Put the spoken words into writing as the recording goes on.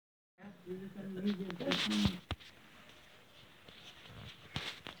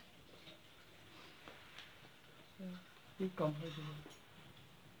Be comfortable.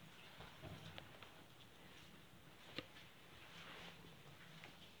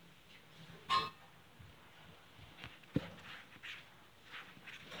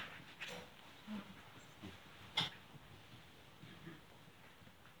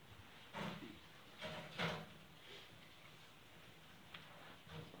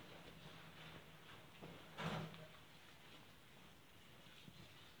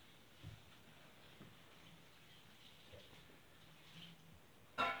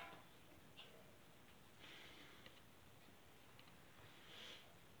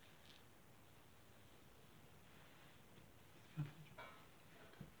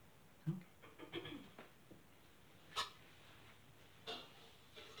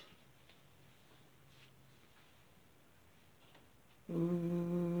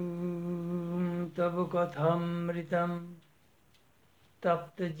 तव कथामृतं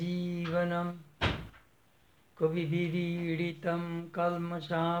तप्तजीवनं कविभिरीडितं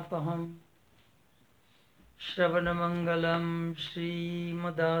कल्मषापहं श्रवणमङ्गलं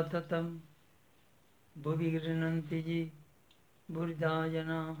श्रीमदाततं भुवि गृह्णन्ति ये बुधा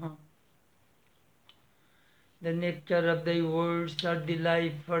जनाः. The nectar of thy words are the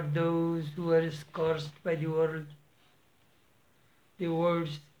life for those who are scorched by the world. The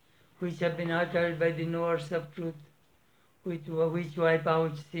words which have been uttered by the knowers of truth, which wipe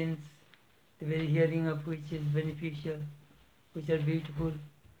out sins, the very hearing of which is beneficial, which are beautiful,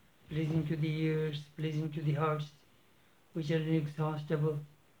 pleasing to the ears, pleasing to the hearts, which are inexhaustible.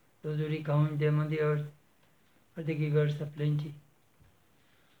 Those who recount them on the earth are the givers of plenty.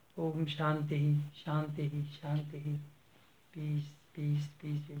 Om Shanti, Shanti, Shanti. Peace, peace,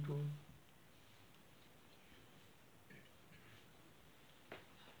 peace be to all.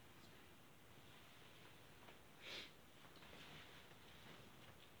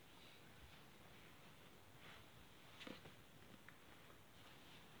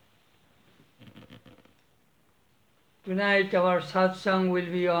 Tonight our satsang will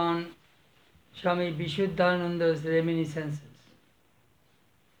be on Swami Vishuddhananda's reminiscences.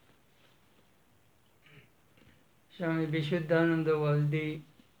 Swami Vishuddhananda was the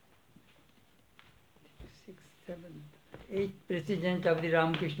 6th, 7th, 8th president of the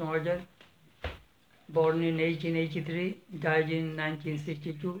Ramakrishna Order, born in 1883, died in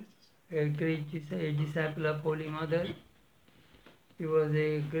 1962, a disciple of Holy Mother. He was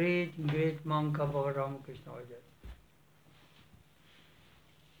a great, great monk of our Ramakrishna Order.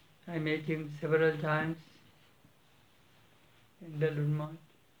 I met him several times in Belur.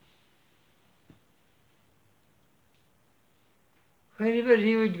 Wherever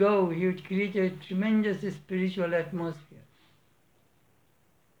he would go, he would create a tremendous spiritual atmosphere.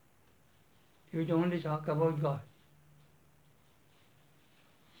 He would only talk about God.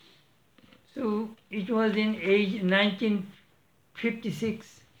 So it was in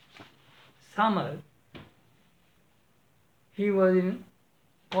 1956 summer, he was in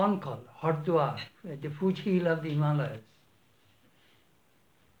Konkal, Hardwar, at the foothill of the Himalayas.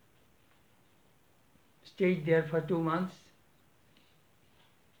 Stayed there for 2 months.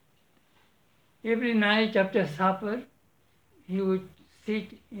 Every night after supper, he would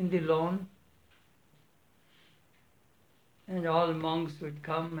sit in the lawn and all monks would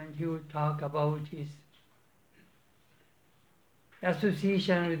come and he would talk about his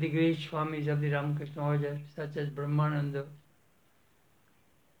association with the great Swamis of the Ramakrishna Order, such as Brahmananda,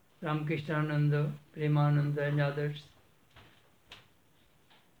 Ramakrishnananda, Premananda and others.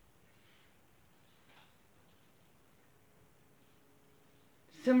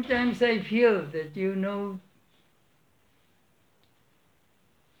 Sometimes I feel that,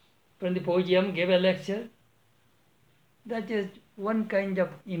 from the podium, gave a lecture, that is one kind of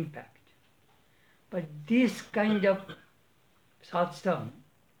impact. But this kind of satsang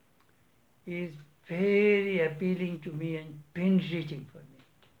is very appealing to me and penetrating for me.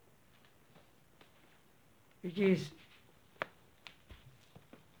 It is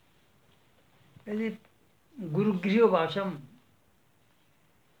as if Guru Griha Vasham.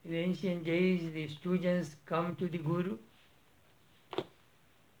 In ancient days, the students come to the Guru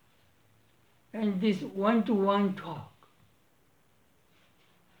and this one-to-one talk.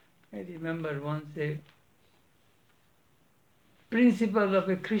 I remember once a principal of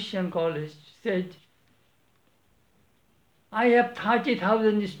a Christian college said, I have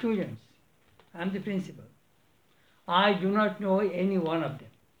 30,000 students. I am the principal. I do not know any one of them.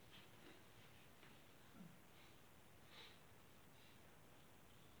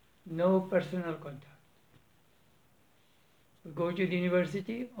 No personal contact. We go to the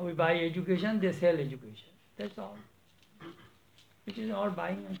university, we buy education, they sell education. That's all. It is all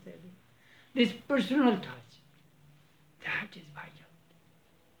buying and selling. This personal touch, that is vital.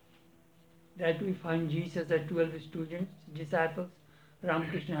 That we find Jesus had 12 students, disciples.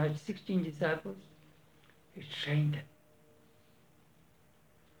 Ramakrishna had 16 disciples. He trained them.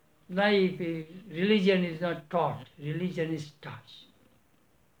 Life, religion is not taught, religion is touched.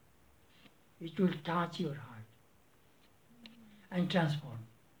 It will touch your heart and transform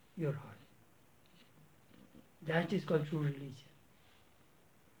your heart. That is called true religion.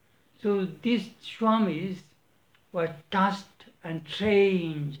 So these Swamis were touched and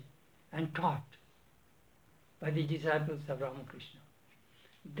trained and taught by the disciples of Ramakrishna.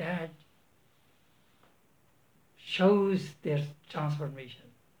 That shows their transformation.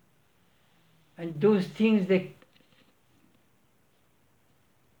 And those things they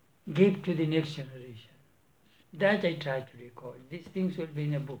gave to the next generation. That I try to recall. These things will be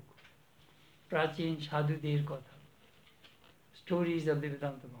in a book. Prachin Sadhu Der Katha. Stories of the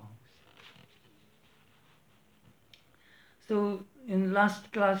Vedanta monks. So in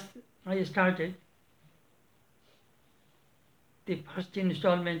last class I started the first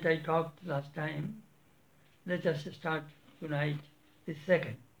installment I talked last time. Let us start tonight the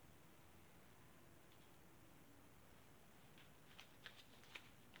second.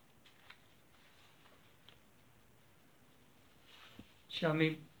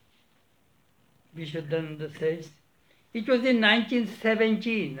 Swami Vishuddhananda says, it was in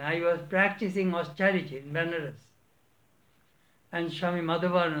 1917 I was practicing austerity in Benares. And Swami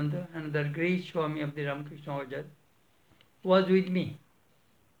Madhavananda, another great Swami of the Ramakrishna Order, was with me.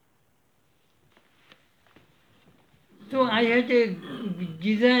 So I had a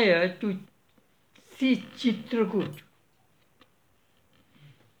desire to see Chitrakoot.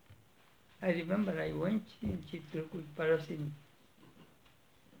 I remember I went in Chitrakoot, perhaps in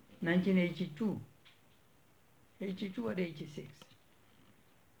 1982, 82 or 86.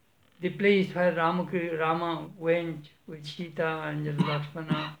 The place where Rama went with Sita and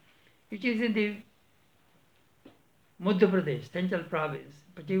Lakshmana, it is in the Madhya Pradesh, central province.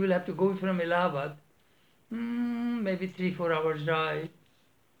 But you will have to go from Allahabad, maybe 3-4 hours drive.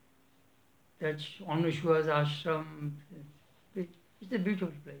 That's Anushua's ashram. It's a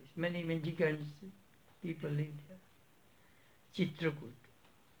beautiful place. Many Mendicants people live there. Chitrakoot.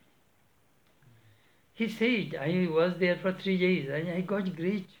 He said, I was there for 3 days and I got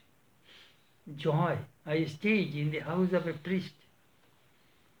great joy. I stayed in the house of a priest.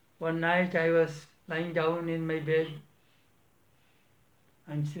 One night I was lying down in my bed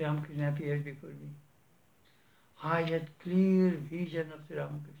and Sri Ramakrishna appeared before me. I had clear vision of Sri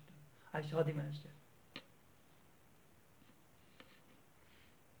Ramakrishna. I saw the Master.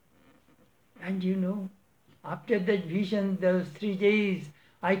 And you know, after that vision, those 3 days,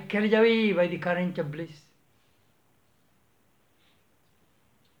 I carried away by the current of bliss.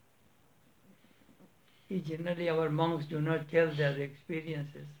 Generally, our monks do not tell their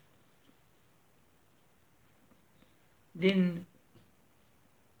experiences. Then,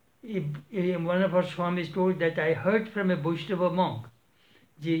 one of our Swamis told that I heard from a Vaishnava monk,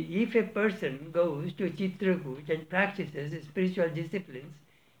 if a person goes to Chitrakoot and practices spiritual disciplines,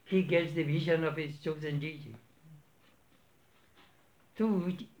 he gets the vision of his chosen deity.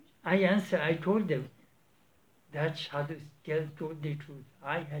 So I told them that sadhu told the truth.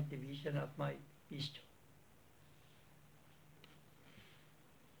 I had the vision of my Ishta.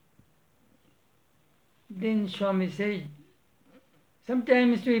 Then Swami said,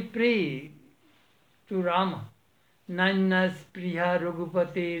 sometimes we pray to Rama. Nannas priya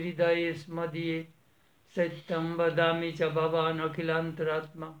raghupate hridaye smadiye satyam vadami cha bhavan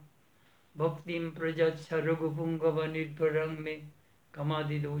akhilantaratma bhaktim prajatsha raghupungava nirparang me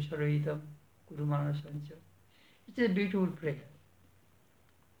kamadi dosharahitam kurumana sancha. It's a beautiful prayer.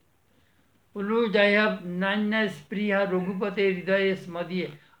 O Lord, I have nannas priya raghupate hridaye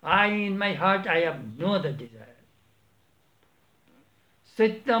smadiye. In my heart, I have no other desire.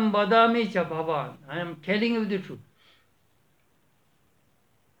 Satyam vadami cha bhavan. I am telling you the truth.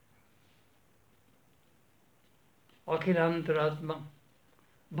 Akhilantaratma.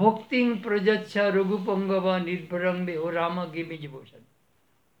 Bhakting prajatsha raghupangava nirparangbe. O Rama, give me devotion.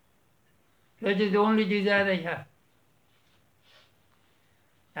 That is the only desire I have.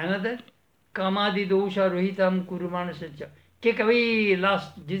 Another, kamadi dosha rohitam kurumana sancha. Take away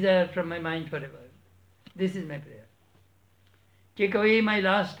last desire from my mind forever. This is my prayer. Take away my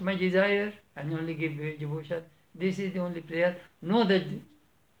desire and only give me devotion. This is the only prayer. No other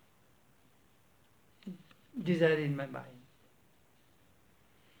desire in my mind.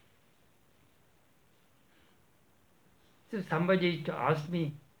 So somebody asked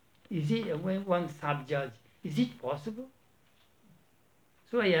me, is it, one sub-judge, is it possible?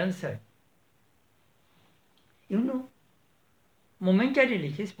 So I answered, momentarily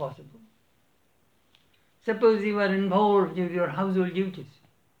it is possible. Suppose you are involved in your household duties.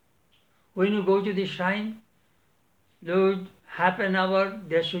 When you go to the shrine, Lord, half an hour,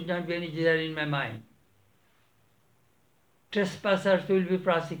 there should not be any desire in my mind. Trespassers will be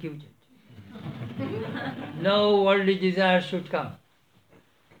prosecuted. No worldly desire should come.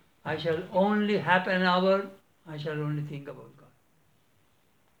 I shall only half an hour, I shall only think about God.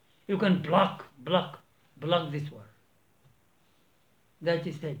 You can block this world. That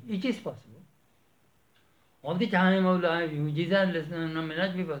is said. It is possible. All the time of life, desireless may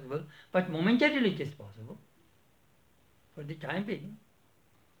not be possible, but momentarily it is possible. For the time being.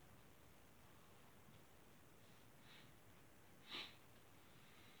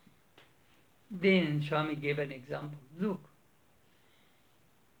 Then Swami gave an example. Look,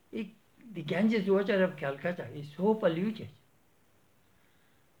 the Ganges water of Calcutta is so polluted.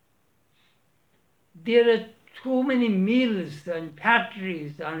 There are so many mills and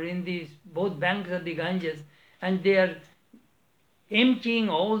factories are in these both banks of the Ganges, and they are emptying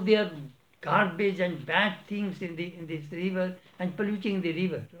all their garbage and bad things in this river and polluting the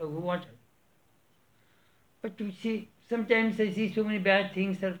river of water. But you see, sometimes I see so many bad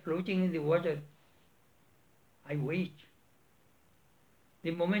things are floating in the water. I wait.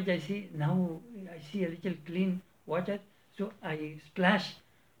 The moment I see a little clean water, so I splash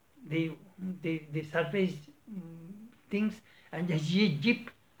the surface things and I see a dip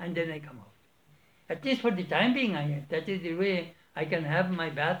and then I come out. At least for the time being, that is the way I can have my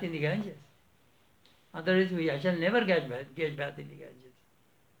bath in the Ganges. Otherwise, I shall never get bath in the Ganges.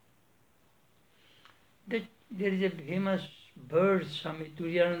 There is a famous verse Swami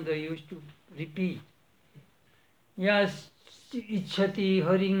Turiyananda used to repeat. Yas ichhati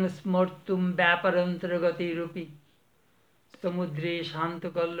haring smartum vyaparantaragati rupi samudre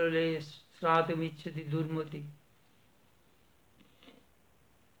shantakallale sratum ichhati durmati.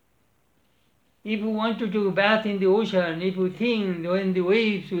 If you want to take a bath in the ocean, if you think when the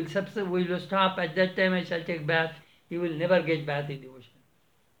waves will stop, at that time I shall take bath, you will never get bath in the ocean.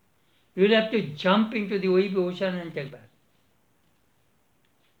 You will have to jump into the wave ocean and take bath.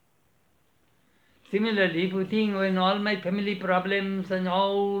 Similarly, if you think when all my family problems and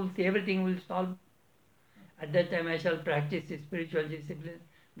everything will solve, at that time I shall practice spiritual discipline,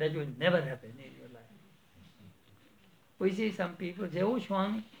 that will never happen in your life. We see some people say, oh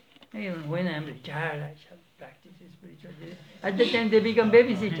Swami, even when I am retired, I shall practice spiritual discipline. At that time they become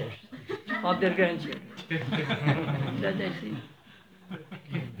babysitters of their grandchildren. That I see.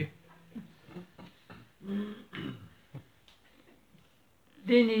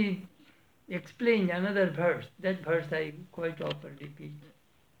 Then he explained another verse. That verse I quite often repeat.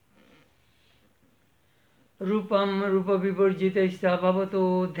 Rupam rupa vivarjitaisya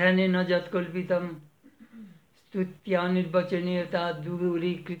bhavato dhyanena jatkalpitam stutya nirvachaniyata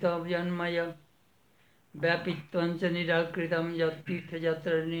duri kritam janmaya vyapitvancha nirakritam yattirtha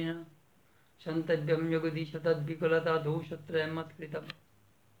jatranina santadyam yogadishatad vikalata doshatrayam matkritam.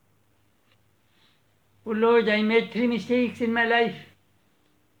 Oh Lord, I made 3 mistakes in my life.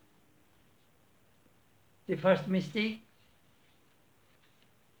 The first mistake,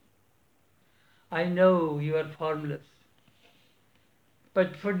 I know you are formless,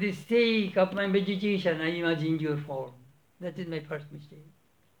 but for the sake of my meditation, I imagined your form. That is my first mistake.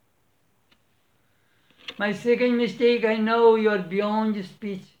 My second mistake, I know you are beyond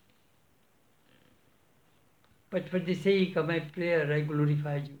speech, but for the sake of my prayer, I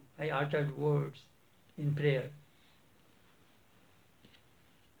glorified you. I uttered words in prayer.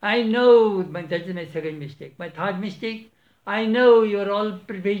 I know, that is my second mistake. My third mistake, I know you are all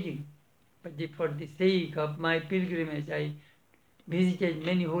pervading, but for the sake of my pilgrimage, I visited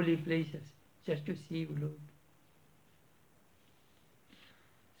many holy places just to see you, Lord.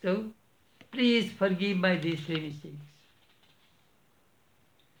 So, please forgive my these 3 mistakes.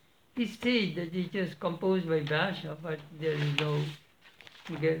 He said that it was composed by Vyasa, but there is no.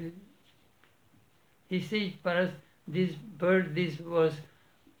 He said for us, this was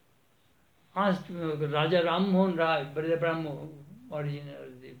asked Raja Ram Mohan Rai, the Brahma, original,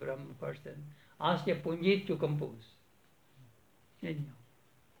 the Brahma person, asked a Punjit to compose. Anyhow.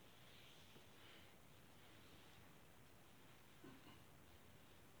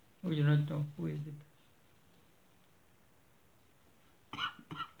 We do not know who is it.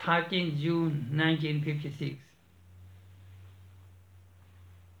 13th June 1956.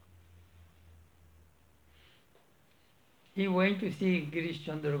 He went to see Girish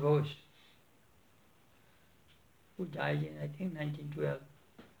Chandra Ghosh, who died in, I think, 1912.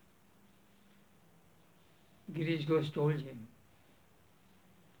 Girish Ghosh told him,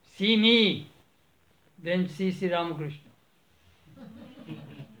 see me, then see Sri Ramakrishna.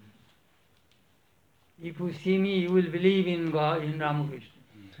 If you see me, you will believe in God, in Ramakrishna.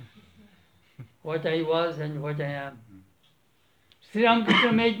 What I was and what I am. Sri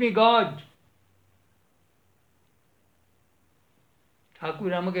Ramakrishna made me God.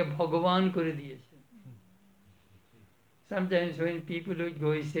 ঠাকুর আমাকে ভগবান করে দিয়েছে. Sometimes when people would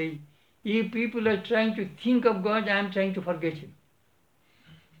go and say, if people are trying to think of God, I am trying to forget him.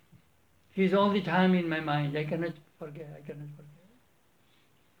 He is all the time in my mind. I cannot forget.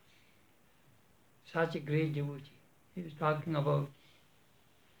 Such a great devotee. He was talking about.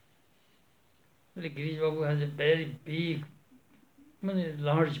 Well, Girish Babu has a very big,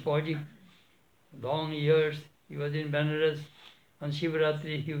 large body, long years. He was in Benares. On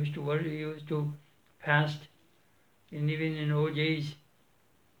Shivaratri, he used to work, he used to fast, and even in old age.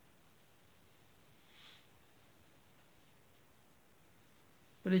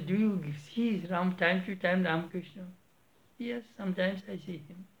 But do you see time to time Ramakrishna? Yes, sometimes I see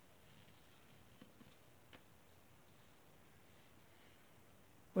him.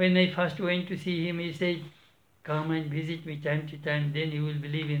 When I first went to see him, he said, come and visit me time to time, then you will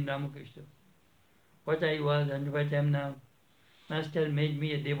believe in Ramakrishna. What I was and what I am now. Master made me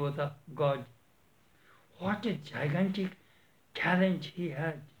a devota, God. What a gigantic talent he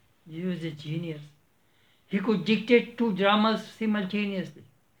had. He was a genius. He could dictate 2 dramas simultaneously.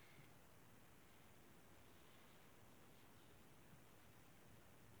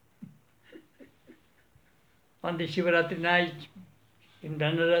 On the Shivaratri night in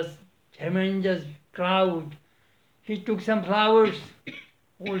Benares, tremendous crowd. He took some flowers.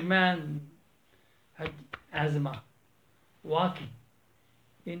 Old man had asthma. Walking.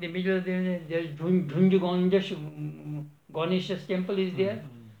 In the middle of the there's Dhunju Ganesha's temple is there.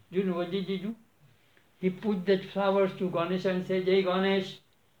 Do you know what did he do? He put that flowers to Ganesha and said, hey Ganesh,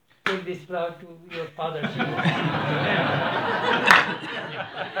 take this flower to your father.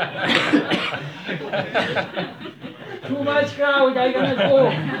 Too much crowd, I cannot go.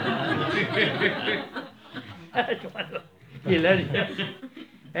 That one was hilarious.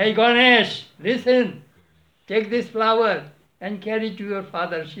 Hey Ganesh, listen. Take this flower and carry to your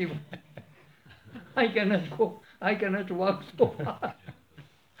father Shiva. I cannot go. I cannot walk so far.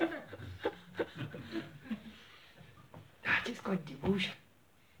 That is called devotion.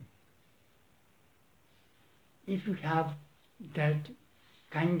 If you have that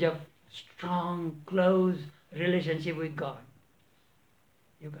kind of strong, close relationship with God,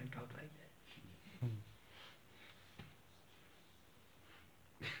 you can talk like that.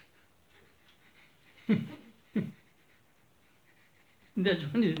 That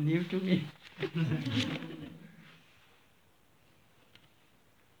one is new to me.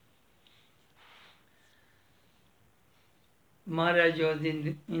 Maharaj was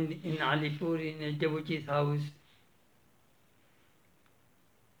in Alipur in a devotee's house,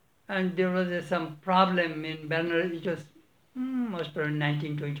 and there was some problem in Benares. It was must be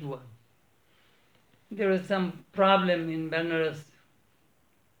 1921. There was some problem in Benares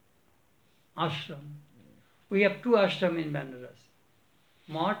ashram. We have 2 ashram in Benares.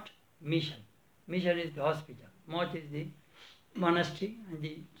 Mott, mission. Mission is the hospital. Mott is the monastery and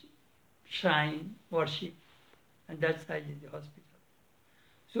the shrine, worship, and that side is the hospital.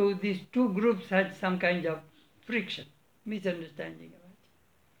 So these 2 groups had some kind of friction, misunderstanding about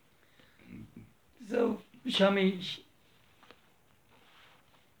it. So Swami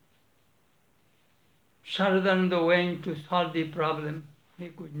Sharadananda went to solve the problem. He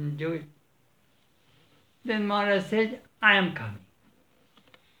couldn't do it. Then Maharaj said, I am coming.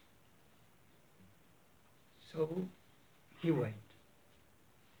 So he went.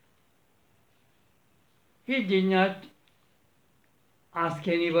 He did not ask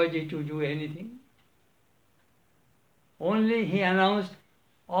anybody to do anything. Only he announced,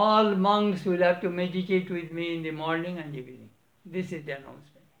 all monks will have to meditate with me in the morning and evening. This is the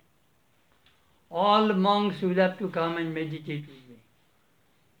announcement. All monks will have to come and meditate with me.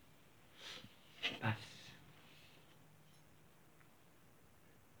 Bas.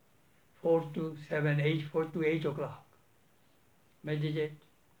 4 to 8 o'clock. Meditate.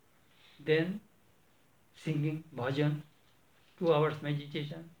 Then singing, bhajan, 2 hours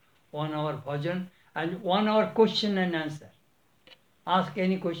meditation, 1 hour bhajan, and 1 hour question and answer. Ask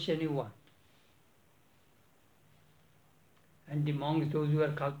any question you want. And the monks, those who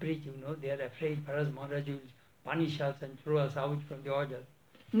are culprits, they are afraid Bharat Maharaj will punish us and throw us out from the order.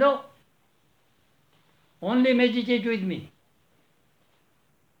 No. Only meditate with me.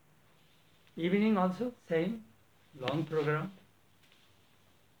 Evening also, same. long program,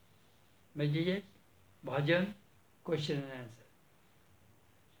 messages, bhajan, question and answer.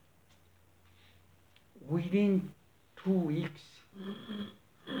 Within 2 weeks,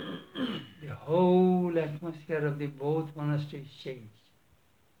 the whole atmosphere of the both monasteries changed.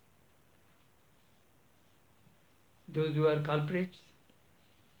 Those who are culprits,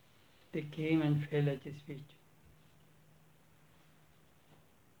 they came and fell at his feet.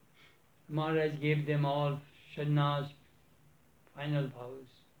 Maharaj gave them all sannyas, final vows.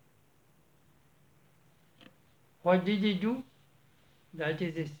 What did he do? That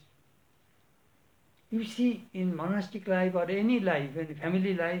is this. You see, in monastic life or any life, in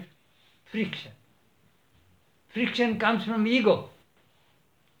family life, friction. Friction comes from ego.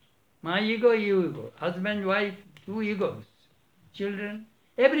 My ego, your ego. Husband, wife, two egos. Children,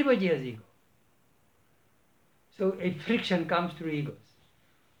 everybody has ego. So a friction comes through egos.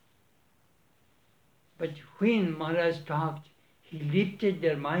 But when Maharaj talked, he lifted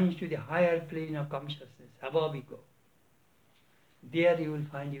their minds to the higher plane of consciousness, above ego. There you will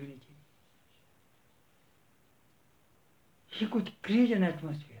find unity. He could create an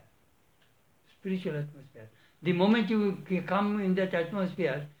atmosphere, spiritual atmosphere. The moment you come in that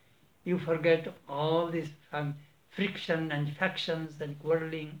atmosphere, you forget all this friction and factions and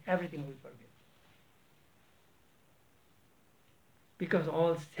quarreling, everything will forget. Because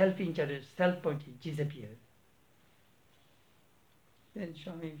all self-interest, self-motive disappears. Then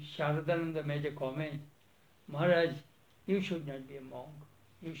Swami Sharadananda made a comment, Maharaj, you should not be a monk,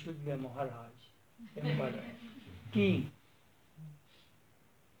 you should be a Maharaj, emperor, king.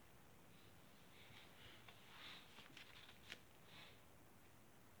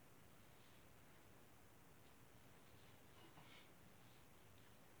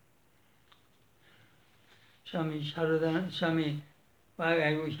 Swami Sharadananda,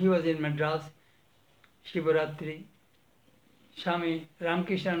 he was in Madras, Shivaratri. Swami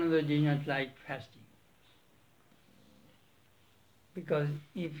Ramakrishnananda did not like fasting. Because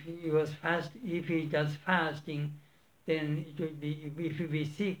if he does fasting, then it will be, if he be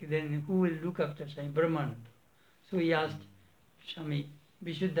sick, then who will look after Swami Brahmananda? So he asked Swami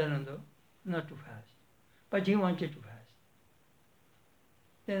Vishuddhananda not to fast. But he wanted to fast.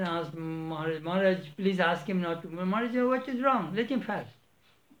 Then asked Maharaj, please ask him not to. Maharaj said, what is wrong? Let him fast.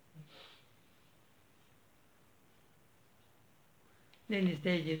 Then he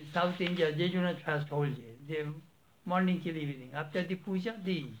says in South India, they do not fast whole day. They morning till evening. After the puja,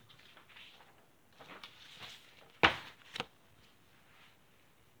 they eat. That's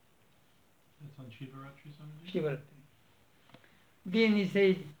on Shivaratri Swamiji? Shivaratri. Then he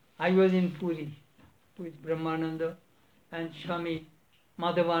said, I was in Puri with Brahmananda, and Swami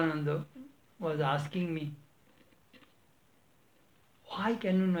Madhavananda was asking me, why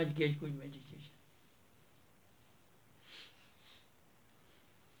can you not get good meditation?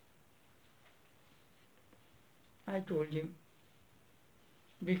 I told him,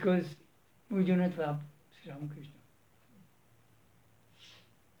 because we do not love Sri Ramakrishna.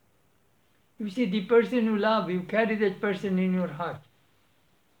 You see, the person you love, you carry that person in your heart.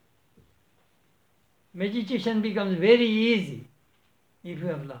 Meditation becomes very easy if you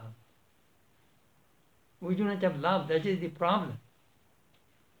have love. We do not have love, that is the problem.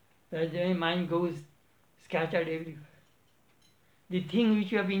 That the mind goes scattered everywhere. The thing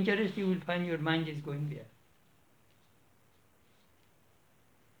which you have interest, you will find your mind is going there.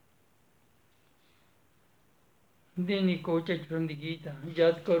 Then he quoted from the Gita,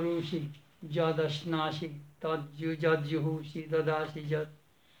 Jad karushi, jad asnasi, tad juhusi, dadasi jad,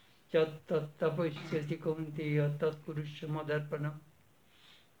 jad tat tapusyasi kaunteya, tat purusha madarpanam.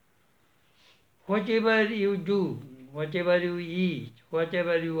 Whatever you do, whatever you eat,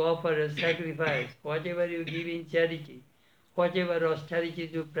 whatever you offer as sacrifice, whatever you give in charity, whatever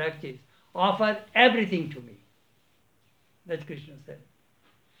austerities you practice, offer everything to me. That Krishna said.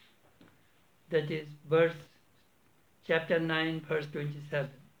 That is verse chapter 9, verse 27.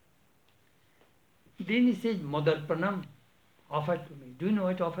 Then he says, Madarpanam, offer to me. Do you know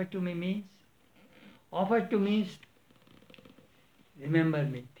what offer to me means? Offer to means, remember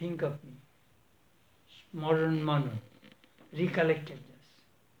me, think of me. Modern Manu, recollectedness.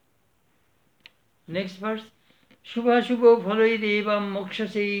 Next verse, Shubha Shubho Phaloi Deva Moksha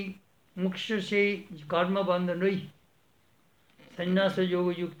Se Karma Bandhanoi Sannyasa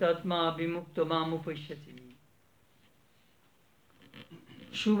Yoga Yuktatma Vimukta Mamu Pashyati.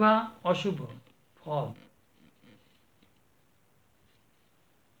 Shubha, Ashubha, fall.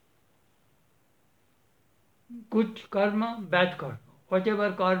 Good karma, bad karma.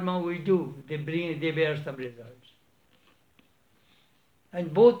 Whatever karma we do, they bear some results.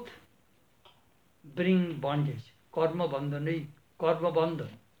 And both bring bondage. कर्म बंध नहीं, कर्म बंध.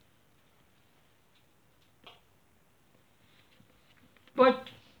 But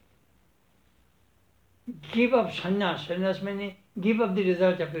give up sannyas. Sannyas means give up the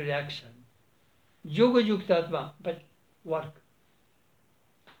result of your action. Yoga yuktatva, but work.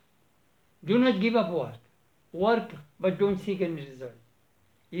 Do not give up work. Work, but don't seek any result.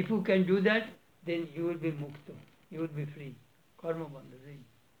 If you can do that, then you will be mukta. You will be free. Karma bandha.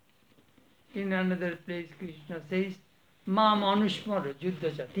 In another place, Krishna says, Ma manushmara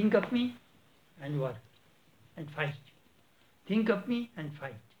juddhacha. Think of me and work and fight. Think of me and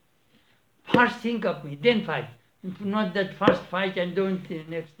fight. First think of me, then fight. Not that first fight and don't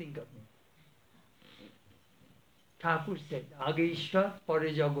next think of me. Thakur said, Age Ishwar, pare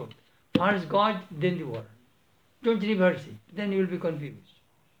Jagat. First God, then the world. Don't reverse it, then you will be confused.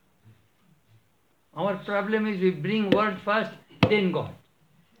 Our problem is we bring word first, then God.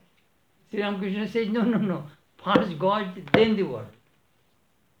 Sri Ramakrishna says, no. First God, then the world.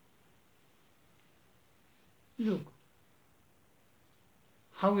 Look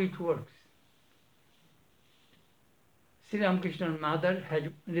how it works. Sri Ramakrishna's mother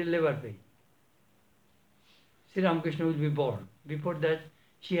had liver pain. Sri Ramakrishna will be born. Before that,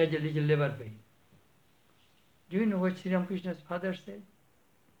 she had a little liver pain. Do you know what Sri Ramakrishna's father said?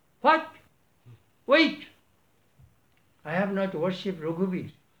 What? Wait! I have not worshipped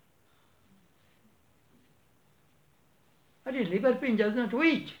Raghubir. But liver pain does not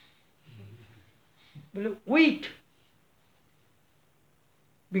wait. Wait!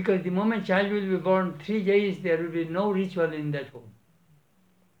 Because the moment child will be born, 3 days there will be no ritual in that home.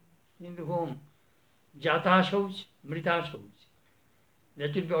 In the home, jata shouch, mrita shouch.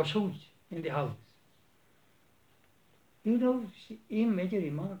 That will be a shouch in the house. You know, he made a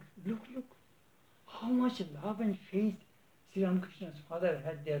remark. Look, how much love and faith Sri Ramakrishna's father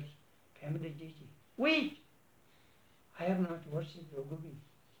had their family deity. Wait! I have not worshipped Raghubir.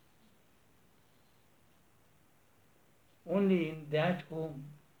 Only in that home,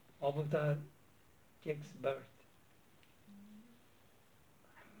 Avatar takes birth.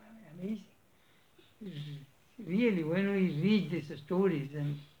 Amazing. Really, when we read these stories,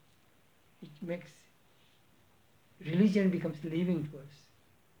 and it makes religion becomes living to us.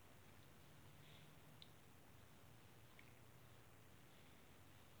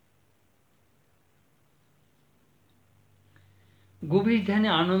 গভীর ধ্যানে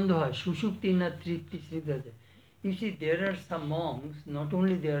আনন্দ হয়, সুষুপ্তি না তৃপ্তি সিদ্ধা যায়. You see, there are some monks, not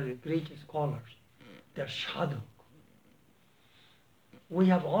only they are great scholars, they are sadhak. We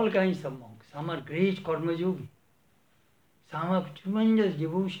have all kinds of monks. Some are great karma yogi. Some have tremendous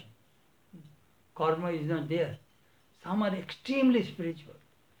devotion. Karma is not there. Some are extremely spiritual,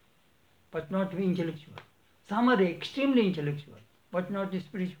 but not intellectual. Some are extremely intellectual, but not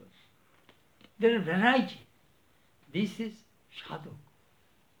spiritual. There are variety. This is sadhak.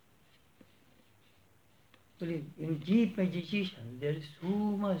 In deep meditation, there is so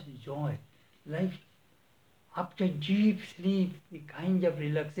much joy. Like after deep sleep, the kind of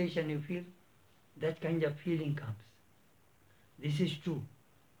relaxation you feel, that kind of feeling comes. This is true.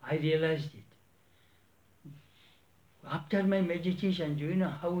 I realized it. After my meditation, do you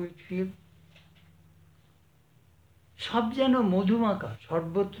know how it feels? সব যেন মধুমাখা,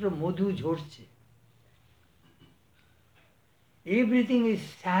 সর্বত্র মধু ঝরছে. Everything is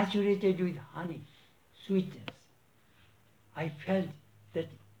saturated with honey, sweetness. I felt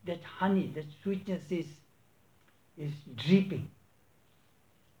that honey, that sweetness is dripping.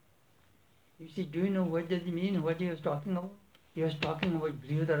 You see, do you know what does it mean, what he was talking about? He was talking about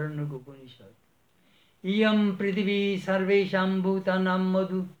Brihadaranyaka Upanishad. Iyam prithivi sarvesham bhutanam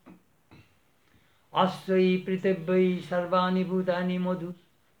madhu asvai prithivai sarvani bhutani madhu.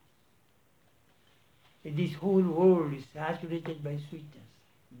 This whole world is saturated by sweetness,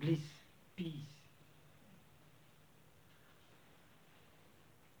 bliss, peace.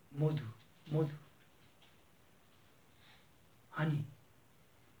 Madhu, honey.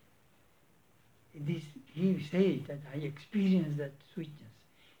 This, he said that I experienced that sweetness.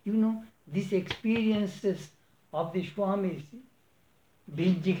 You know, these experiences of the Swamis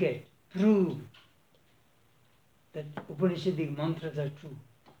vindicate, prove that Upanishadic mantras are true.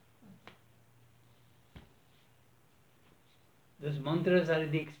 Those mantras are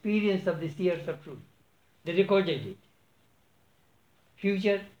the experience of the seers of truth. They recorded it.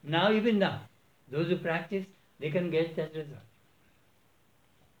 Future, now, even now, those who practice, they can get that result.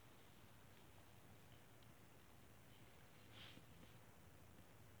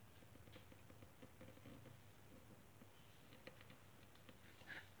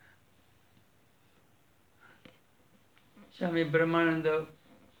 Swami Brahmananda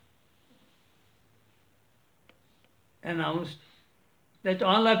announced that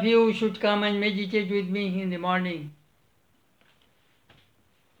all of you should come and meditate with me in the morning.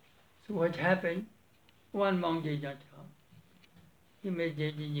 So what happened? One monk did not come. He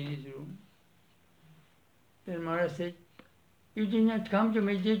meditated in his room. Then Maharaj said, "You did not come to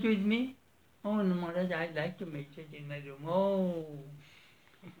meditate with me?" "Oh no, Maharaj, I like to meditate in my room." "Oh,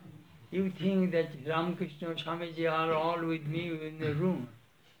 you think that Ramakrishna, Swamiji are all with me in the room,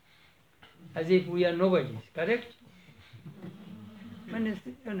 as if we are nobodies, correct?" Then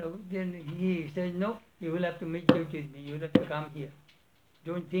he said, "No, you will have to meditate with me. You will have to come here.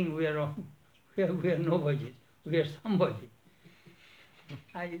 Don't think we are all, we are nobodies. We are somebody."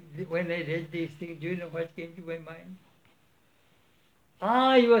 When I read these things, do you know what came to my mind?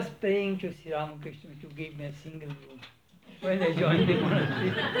 I was praying to Sri Ramakrishna to give me a single room when I joined the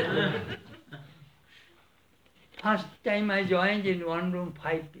monastery. First time I joined in one room,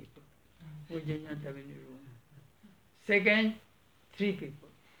 5 people. We did not have any room. Second, 3 people.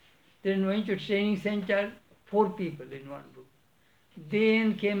 Then went to training center, 4 people in one room.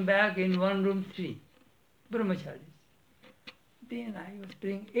 Then came back in one room, 3 brahmacharis. Then I was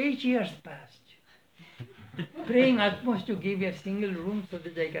praying. 8 years passed. Praying utmost to give a single room so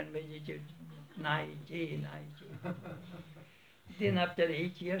that I can meditate night, day, night, day. Then after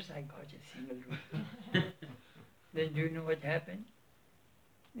 8 years, I got a single room. Then do you know what happened?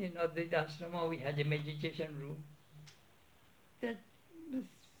 In Advaita Ashrama, we had a meditation room. That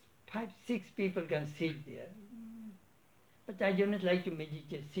 5, 6 people can sit there. But I do not like to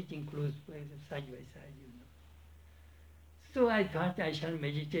meditate sitting close, side by side, So I thought I shall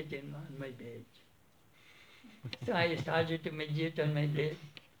meditate on my bed. So I started to meditate on my bed.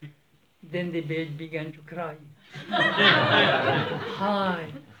 Then the bed began to cry.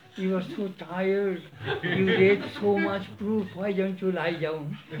 "Hi, you are so tired. You read so much proof. Why don't you lie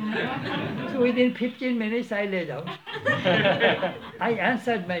down?" So within 15 minutes I lay down. I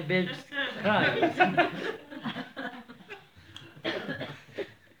answered my bed's cry.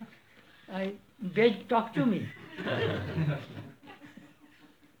 Bed talked to me.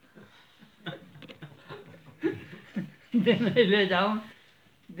 Then I lay down.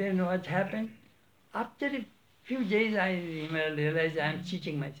 Then what happened? After a few days I realized I am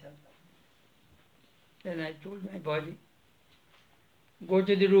cheating myself. Then I told my body, "Go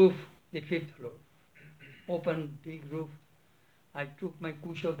to the roof, the 5th floor. Open big roof." I took my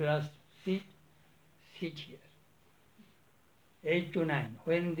kusha grass seat, sit here. 8 to 9.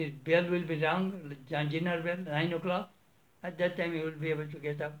 When the bell will be rung, dinner bell, 9 o'clock, at that time you will be able to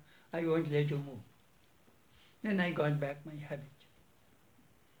get up. I won't let you move. Then I got back my habit.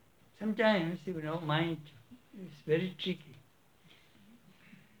 Sometimes, mind is very tricky.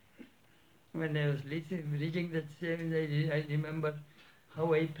 When I was reading that same, I remember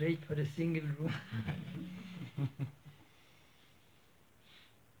how I prayed for a single room.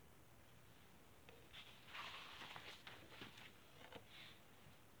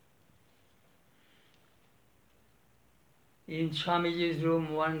 In Swamiji's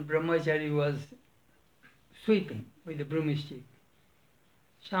room, one brahmachari was sweeping with a broomstick.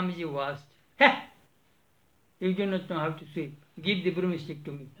 Swamiji asked, "Hey, you do not know how to sweep. Give the broomstick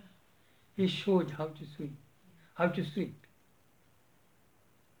to me." He showed how to sweep.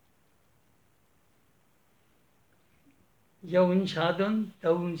 Yaun sadhan,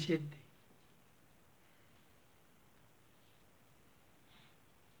 taun siddhi.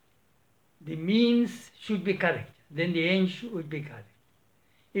 The means should be correct, then the end would be correct.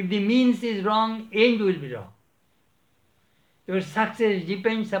 If the means is wrong, end will be wrong. Your success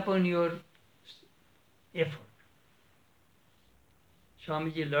depends upon your effort.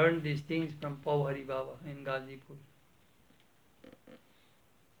 Swamiji learned these things from Pauhari Baba in Gazipur.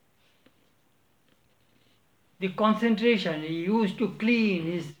 The concentration he used to clean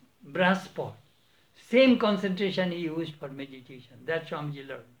his brass pot, same concentration he used for meditation. That's Swamiji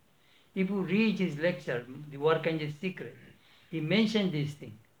learned. If you read his lecture, The Work and the Secret, he mentioned these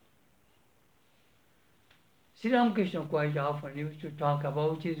things. Sri Ramakrishna quite often used to talk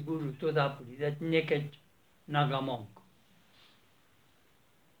about his guru, Todapuri, that naked Naga monk.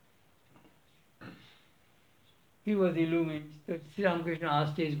 He was illumined. So Sri Ramakrishna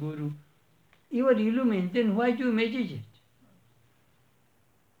asked his guru, "You are illumined, then why do you meditate?"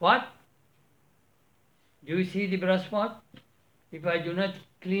 "What? Do you see the brass pot? If I do not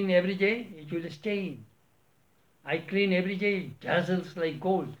clean every day, it will stain. I clean every day, it dazzles like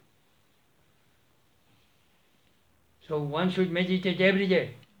gold. So one should meditate every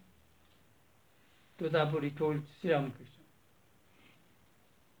day." Todapuri told Sri Ramakrishna.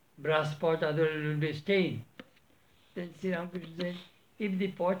 "Brass pot, otherwise will be stained." Then Sri Ramakrishna said, "If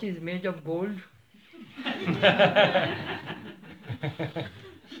the pot is made of gold,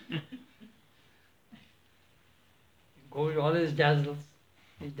 Gold always dazzles.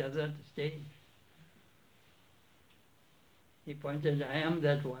 He doesn't stay. He pointed, I am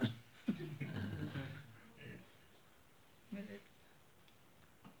that one.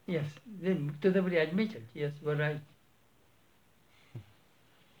 Yes, then Muktadabari admitted, yes, you are right.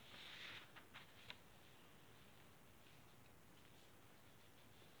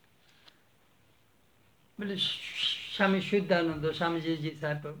 But Swami Shuddhananda, Swamiji's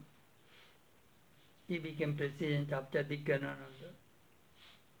disciple, he became president after Vigyanananda.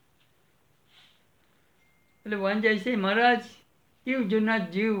 Well, one day I say, Maharaj, you do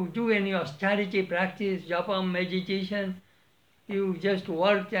not do any austerity practice, japa, meditation. You just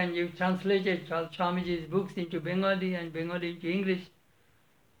worked and you translated Swamiji's books into Bengali and Bengali into English.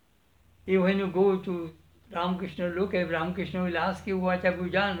 When you go to Ramakrishna, look at Ramakrishna will ask you, what have you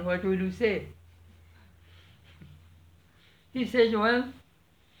done? What will you say? He says, well,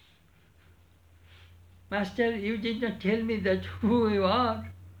 Master, you did not tell me that who you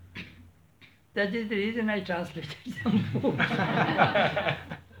are. That is the reason I translated some books.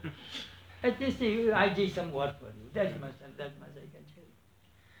 At least I did some work for you. That much I can tell you.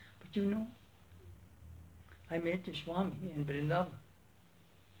 But you know, I met a Swami in Vrindavan.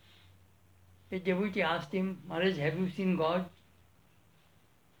 A devotee asked him, Maharaj, have you seen God?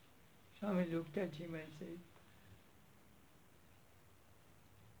 Swami looked at him and said,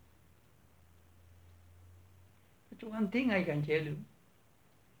 but one thing I can tell you.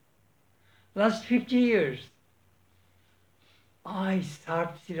 Last 50 years, I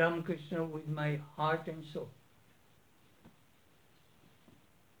served Sri Ramakrishna with my heart and soul.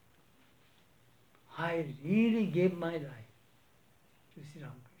 I really gave my life to Sri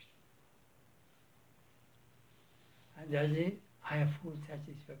Ramakrishna. And as I have full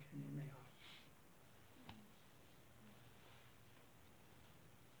satisfaction in my heart.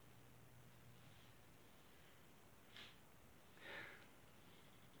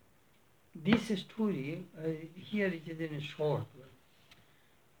 This story, here it is in a short one.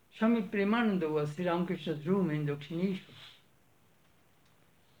 Swami Premananda was Sri Ramakrishna's room in Dakshineshwar.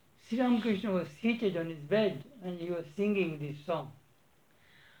 Sri Ramakrishna was seated on his bed and he was singing this song.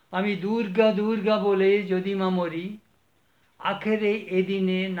 Ami Durga Durga bole jodi ma mori, akhire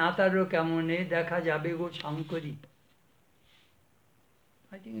edine nataro kamone dekha jabe go shankari.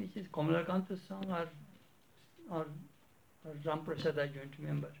 I think it is Kamalakanta's song or Ramprasad, I don't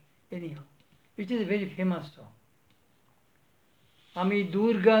remember. Anyhow, it is a very famous song. Ami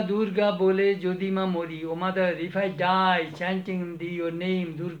Durga Durga bole jodi ma mori. O mother, if I die chanting your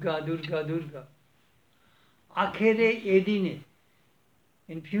name, Durga Durga Durga, akhire edine,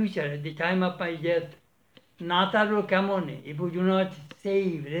 in future, at the time of my death, nataro kamone, if you do not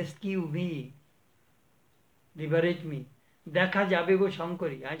save, rescue me, liberate me, dekha jabe go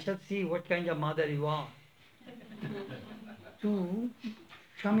shankari, I shall see what kind of mother you are. So,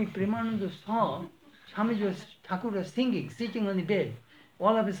 Swami Premananda saw Swami Thakur was singing, sitting on the bed.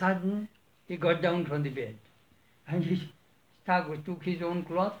 All of a sudden, he got down from the bed. And Thakur took his own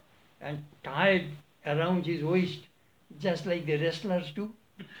cloth and tied around his waist, just like the wrestlers do.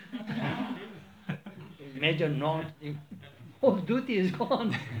 He made a knot. The whole duty is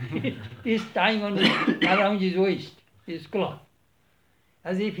gone. He's tying around his waist, his cloth,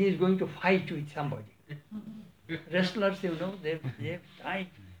 as if he is going to fight with somebody. Wrestlers, you know, they have tied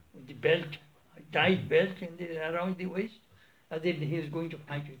the belt, tight belt around the waist, as if he is going to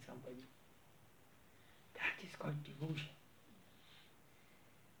fight with somebody. That is called devotion.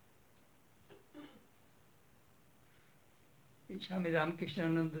 Swami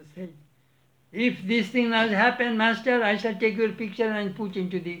Ramakrishna said, if this thing has happened, Master, I shall take your picture and put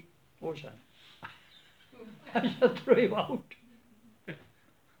into the ocean. I shall throw you out.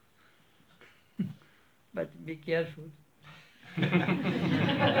 But be careful.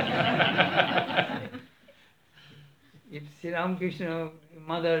 If Sri Ramakrishna,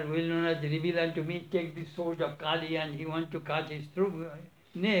 mother, will not reveal unto me, take the sword of Kali and he wants to cut his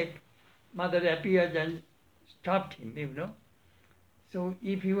neck, mother appeared and stopped him, you know. So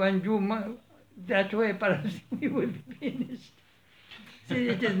if you want to do that way, perhaps we will be finished. See,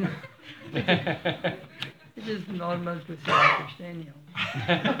 it is normal to Sri Ramakrishna anyhow.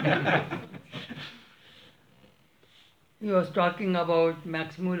 He was talking about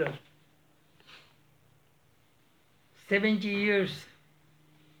Max Muller. 70 years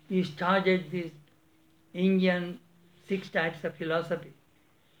he started this Indian 6 types of philosophy.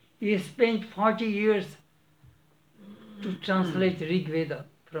 He spent 40 years to translate Rig Veda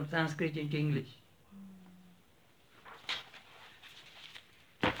from Sanskrit into English.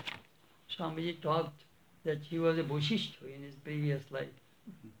 Swamiji talked that he was a Bhushishto in his previous life.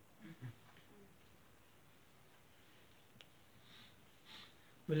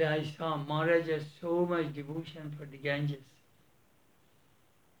 Well, I saw Maharaj has so much devotion for the Ganges.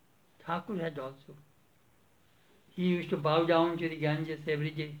 Thakur had also. He used to bow down to the Ganges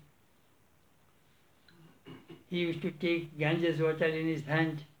every day. He used to take Ganges water in his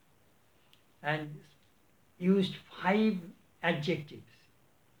hand and used 5 adjectives.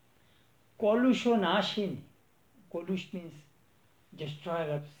 Kolusho Nashini. Kolush means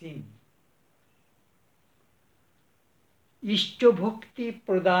destroyer of sin. Ishto Bhakti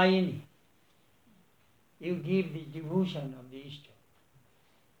Pradayini. You give the devotion of the Ishto.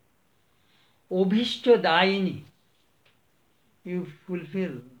 Obhishto Dayini. You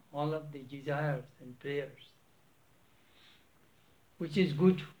fulfill all of the desires and prayers, which is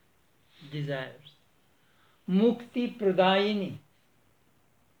good desires. Mukti Pradayini.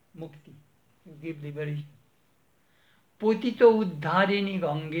 Mukti. You give liberation. Potito Uddharini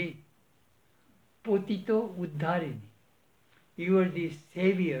Gange. Potito Uddharini. You are the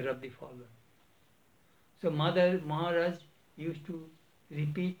savior of the fallen. So Mother Maharaj used to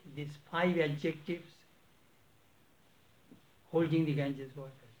repeat these 5 adjectives holding the Ganges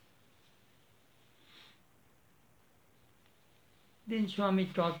water. Then Swami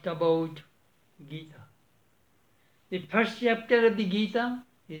talked about Gita. The first chapter of the Gita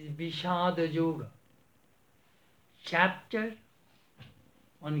is Vishada Yoga. Chapter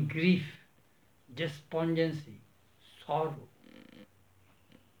on grief, despondency, sorrow.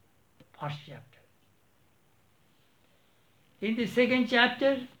 First chapter. In the second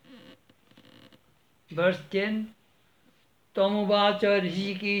chapter, verse 10, Tamuvacha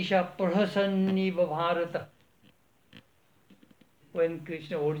Rishikesha Prahasanniva Bharata. When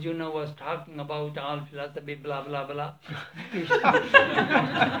Krishna Arjuna was talking about all philosophy, blah blah blah, Krishna,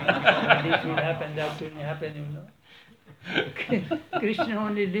 this will happen, that will happen, Krishna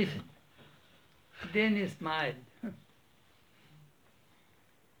only listened. Then he smiled.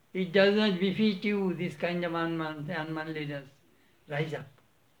 It does not befit you, this kind of unmanliness. Rise up,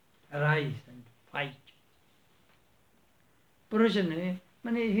 arise and fight. Prajna,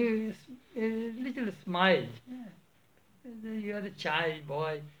 he a little smiled. Yeah. You are a child,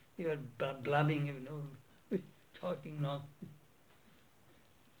 boy, you are blabbing, talking now.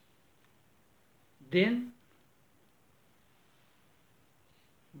 Then,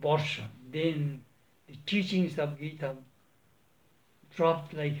 Varsha, then the teachings of Gita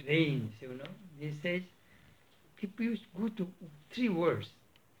dropped like rains, He says, people used to go to 3 words.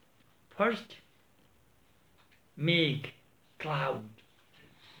 First, Megh, cloud.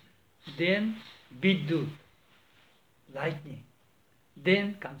 Then, Vidyut, lightning.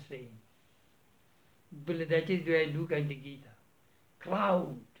 Then comes rain. But that is the way I look at the Gita.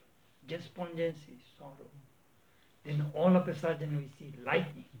 Cloud, despondency, sorrow. Then all of a sudden we see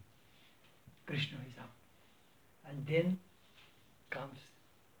lightning. Krishna is up. And then comes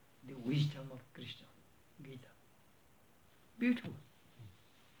the wisdom of Krishna, Gita. Beautiful.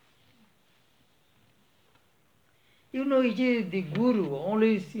 It is the Guru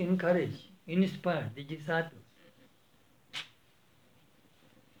always inspire the disciples,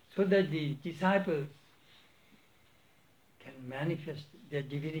 so that the disciples can manifest their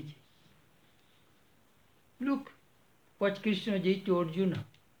divinity. Look what Krishna did to Arjuna.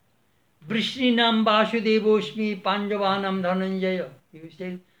 Vrishninam Vasudevosmi Pandavanam Dhananjaya. He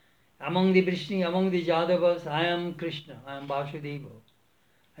said, among the Vrishni, among the Jadavas, I am Krishna, I am Vasudeva.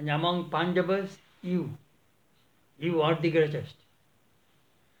 And among Pandavas, you are the greatest.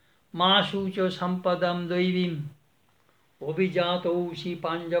 Masucha Sampadam Daivim Obijato Si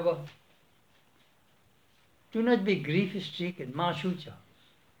Pandava. Do not be grief-stricken, Masucha.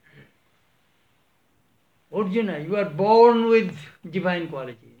 Arjuna, you are born with divine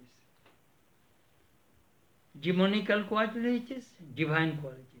qualities. Demonical qualities, divine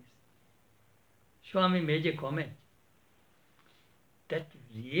qualities. Swami made a comment that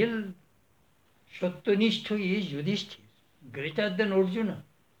real Satyanishta is Yudhishthira, greater than Arjuna.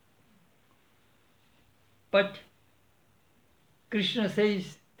 But Krishna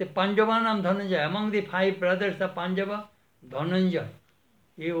says, the Pandavanam Dhananjaya, among the 5 brothers of Pandava, Dhananjaya,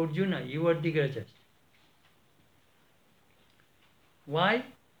 hey Arjuna, you are the greatest. Why?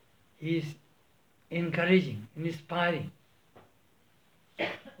 He is encouraging, inspiring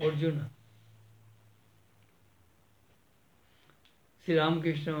Arjuna. Sri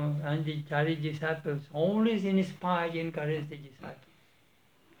Ramakrishna and the Chari disciples always inspired, encourage the disciples.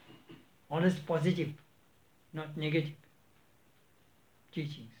 Always positive, not negative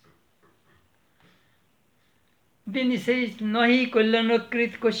teachings. Then he says, Nahi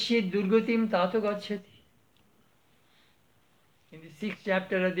kalyanakrit kasyit durgatim tato gacchati. In the 6th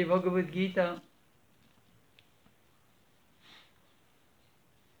chapter of the Bhagavad Gita,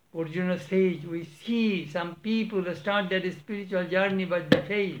 Arjuna says, we see some people start their spiritual journey but they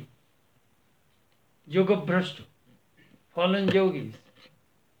fail. Yoga Bhrashta, fallen yogis.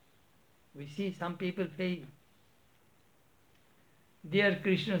 We see some people fail. There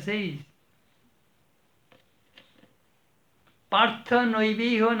Krishna says, Partha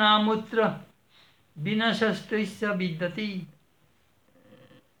noiviho namutra vinashastaisya viddati.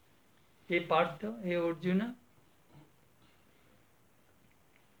 Hey Partha, hey Arjuna,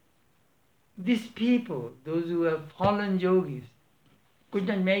 these people, those who have fallen yogis, could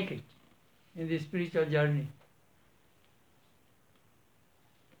not make it in the spiritual journey.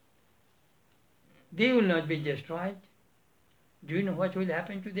 They will not be destroyed. Do you know what will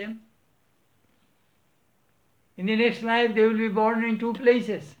happen to them? In the next life, they will be born in 2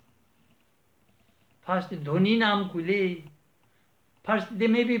 places. First, Dhoni Nam Kule. First, they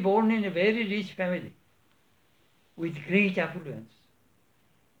may be born in a very rich family with great affluence,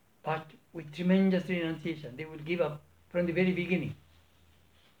 but with tremendous renunciation. They will give up from the very beginning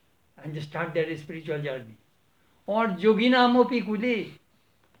and just start their spiritual journey. Or Yoginamopi Kule.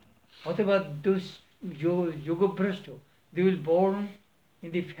 What about those yoga bhrashta? They will born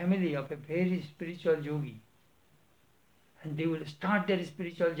in the family of a very spiritual yogi. And they will start their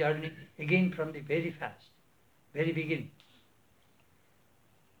spiritual journey again from the very very beginning.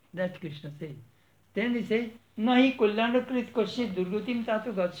 That's Krishna says. Then he says, Nahi kalyanakrit kasyit durgatim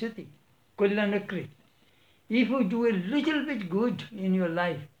tato gacchati. Kalyanakrit. If you do a little bit good in your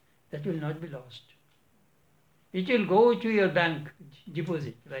life, that will not be lost. It will go to your bank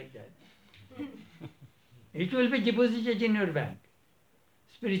deposit like that. It will be deposited in your bank,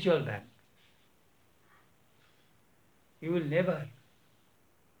 spiritual bank. You will never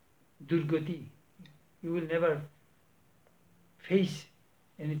durgati. You will never face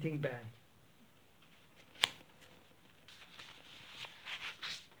anything bad.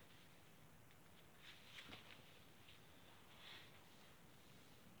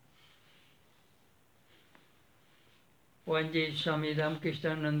 One day, Swami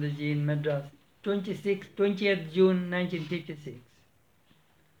Ramakrishnananda ji in Madras, 20th June 1956.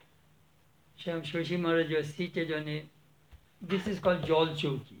 Swami Shashi Maharaj was seated on a, this is called Jal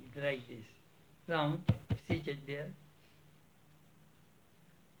Chowki, like this, round, seated there.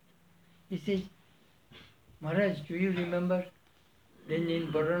 He says, Maharaj, do you remember? Then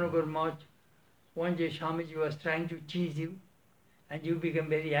in Baranagar Math, one day Swamiji was trying to tease you, and you became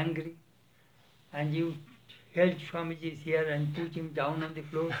very angry, and you held Swamiji's hair and put him down on the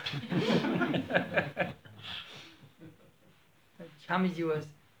floor. Swamiji was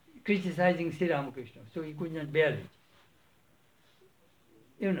criticizing Sri Ramakrishna, so he could not bear it.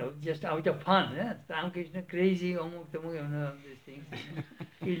 You know, just out of fun. Ramakrishna crazy, almost, these things.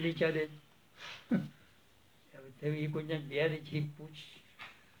 Kill each other. He could not bear it. He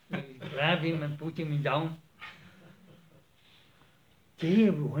grabbed him and put him down.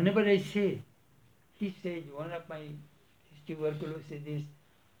 Whenever I say, he said, one of my tuberculosis is,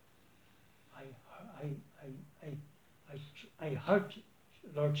 I hurt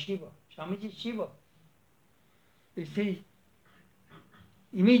Lord Shiva, Swamiji Shiva. He says,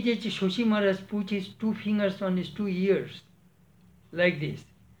 immediately Shashi Maharaj put his 2 fingers on his 2 ears, like this,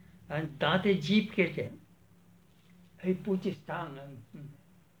 and date jeep kete. He put his tongue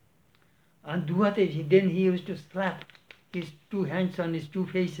and duate. Then he used to slap his 2 hands on his 2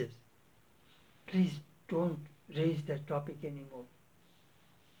 faces. Please don't raise that topic anymore.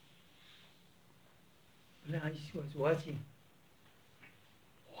 I was watching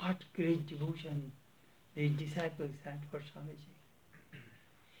what great devotion the disciples had for Swamiji.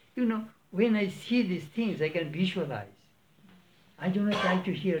 You know, when I see these things, I can visualize. I do not like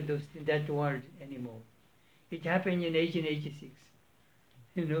to hear that word anymore. It happened in 1886,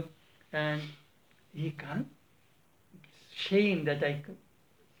 you know, and he can't. Shame that I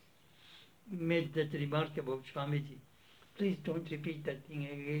made that remark about Swamiji. Please don't repeat that thing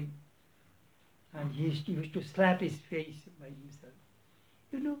again. And he used to slap his face by himself.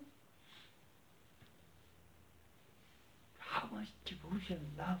 You know, how much devotion,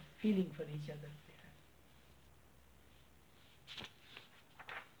 love, feeling for each other they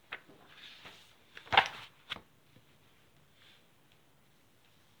had.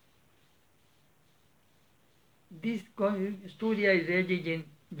 This story I read it in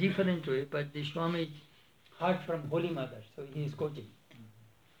different way, but the Swami heard from Holy Mother, so he is quoting.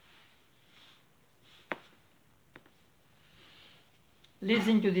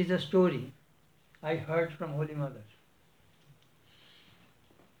 Listen to this story. I heard from Holy Mother.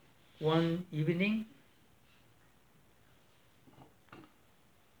 One evening,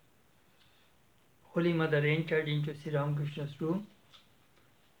 Holy Mother entered into Sri Ramakrishna's room.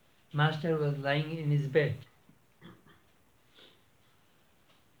 Master was lying in his bed.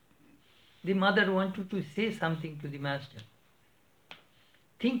 The mother wanted to say something to the master.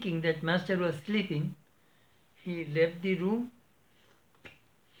 Thinking that master was sleeping, he left the room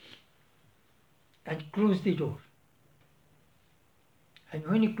and closed the door. And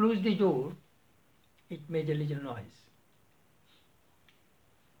when he closed the door, it made a little noise.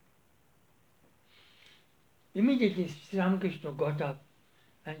 Immediately Sri Ramakrishna got up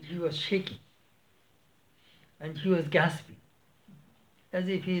and he was shaking and he was gasping as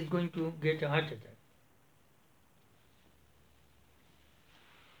if he is going to get a heart attack.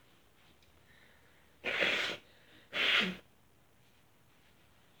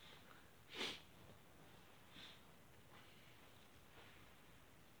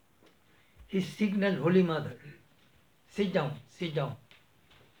 He signaled Holy Mother, sit down, sit down.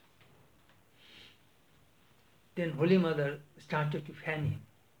 Then Holy Mother started to fan him.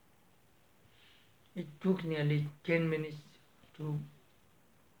 It took nearly 10 minutes to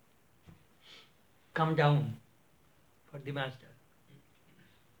come down for the master.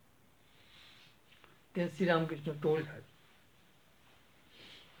 Then Sri Ramakrishna told her,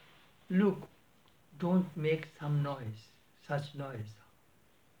 look, don't make some noise, such noise.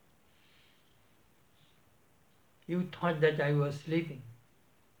 You thought that I was sleeping.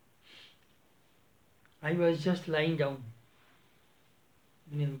 I was just lying down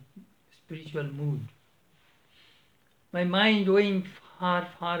in a spiritual mood. My mind went far,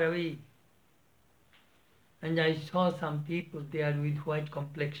 far away. And I saw some people there with white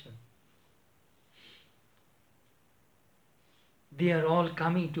complexion. They are all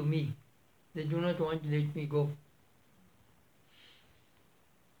coming to me. They do not want to let me go.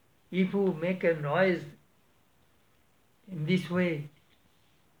 If you make a noise in this way,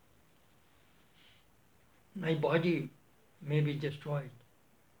 my body may be destroyed.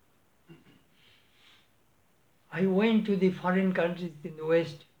 I went to the foreign countries in the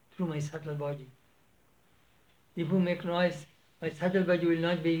West through my subtle body. If you make noise, my subtle body will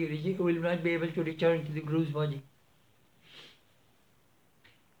not be able to return to the Guru's body.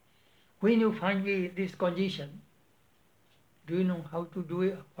 When you find me in this condition, do you know how to do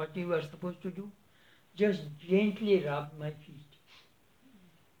it, what you are supposed to do? Just gently rub my feet.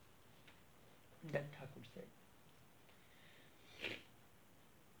 That Thakur said.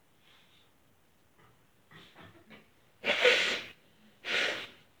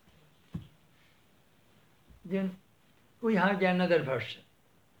 Then we had another version.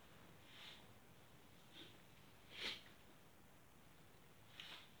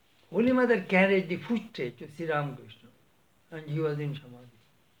 Holy Mother carried the foot tray to Sri Ramakrishna and he was in Samadhi.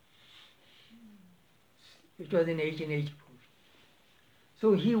 It was in 1884.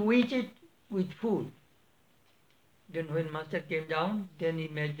 So he waited with food. Then when Master came down, then he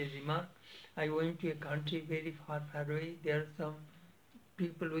made the remark, I went to a country very far, far away. There are some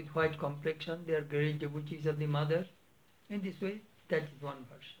people with white complexion. They are great devotees of the Mother. In this way, that is one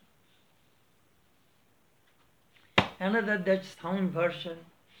version. Another, that sound version,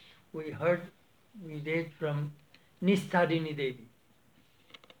 we read from Nistharini Devi,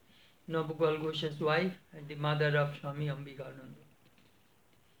 Nabagopal Ghosh's wife and the mother of Swami Ambikananda.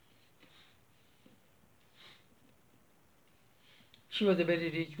 She was a very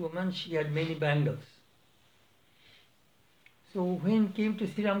rich woman. She had many bangles. So when came to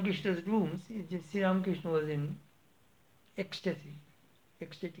Sri Ramakrishna's rooms, Sri Ramakrishna was in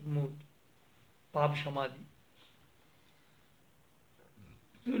ecstatic mood, Bhav Samadhi.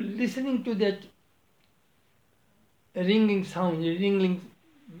 So listening to that ringing sound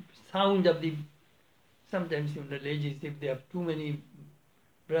of the, sometimes the ladies, if they have too many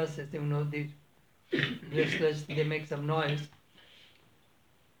brushes, these bracelets, they make some noise.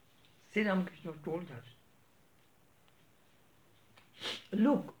 Sri Ramakrishna told her,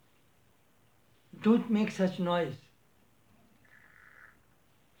 look, don't make such noise.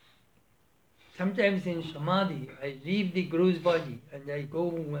 Sometimes in Samadhi, I leave the Guru's body and I go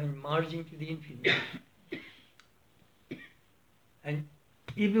and merge into the infinite. And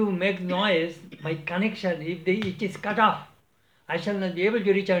if you make noise, my connection, it is cut off, I shall not be able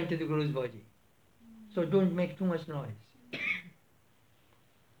to return to the Guru's body. So don't make too much noise.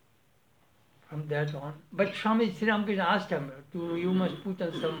 From that on, but Swami Sri Ramakrishna asked him, you must put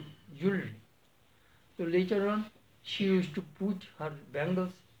on some jewelry. So later on, she used to put her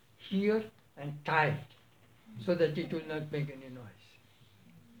bangles here and tie it so that it will not make any noise.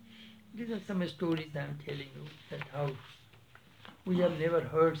 These are some stories I am telling you, that how we have never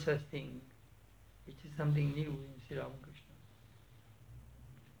heard such thing, which is something new in Sri Ramakrishna.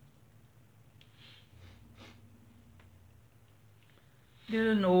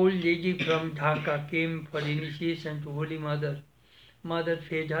 There is an old lady from Dhaka came for initiation to Holy Mother. Mother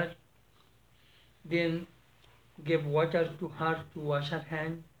fed her, then gave water to her to wash her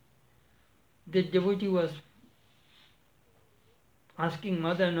hand. The devotee was asking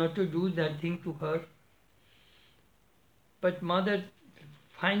Mother not to do that thing to her. But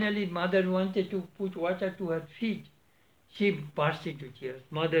finally Mother wanted to put water to her feet. She burst into tears.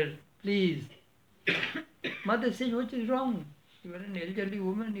 Mother, please. Mother said, what is wrong? You are an elderly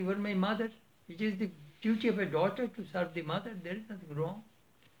woman, you are my mother. It is the duty of a daughter to serve the mother. There is nothing wrong.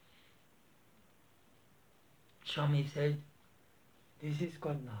 Swami said, this is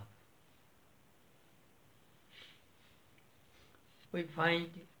called love. We find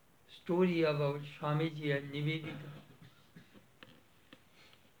story about Swamiji and Nivedita.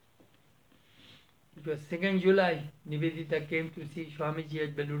 It was 2nd July, Nivedita came to see Swamiji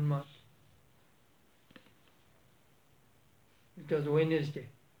at Belur Math. It was Wednesday,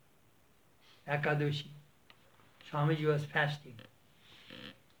 Ekadashi. Swamiji was fasting.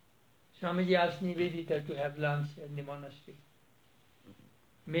 Swamiji asked Nivedita to have lunch at the monastery.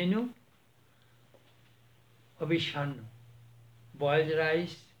 Menu, Abhishanno, boiled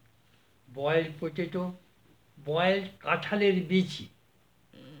rice, boiled potato, boiled kathaler bichi.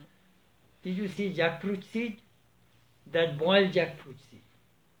 Did you see jackfruit seed? That boiled jackfruit seed.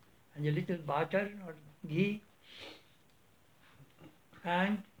 And a little butter or ghee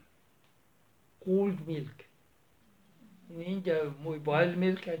and cold milk. In India, we boil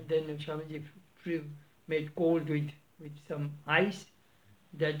milk and then Swamiji made cold with some ice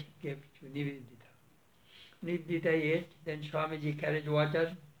that he gave to Nivedita. Nivedita ate, then Swamiji carried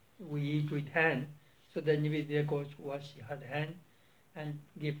water. We eat with hand, so then Nivedita goes to wash her hand and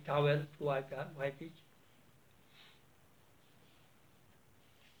give towel to wipe it.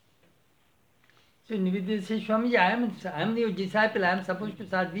 So Nivedita says, Swamiji, I am your disciple, I am supposed to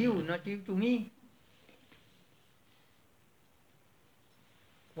serve you, not you to me.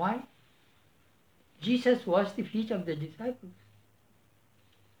 Why? Jesus washed the feet of the disciples.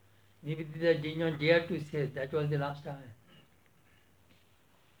 Nivedita did not dare to say that was the last time.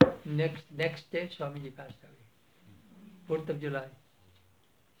 Next day, Swamiji passed away. 4th of July.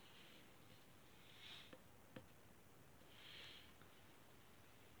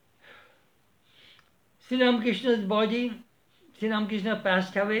 Sri Ramakrishna's body, Sri Ramakrishna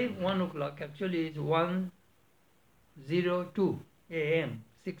passed away 1 o'clock. Actually, it's 1:02 a.m.,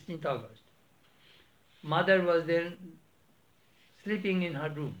 16th August. Mother was there sleeping in her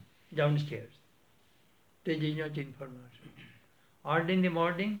room downstairs. They did not inform her. Early in the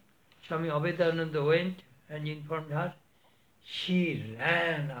morning, Swami Abhedananda went and informed her. She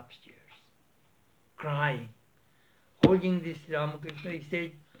ran upstairs, crying, holding this Ramakrishna. He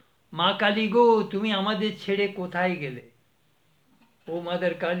said, Ma Kali go, tumi amader chhede kothai gele? O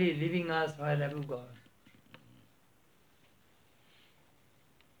Mother Kali, leaving us, where have you gone?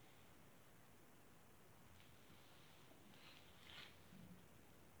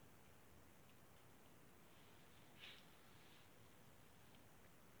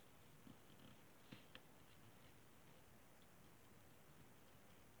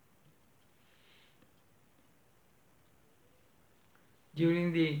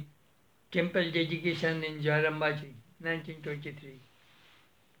 During the temple dedication in Jayarambaji, 1923,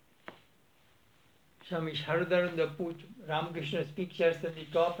 Swami Sharadananda put Ramakrishna's pictures on the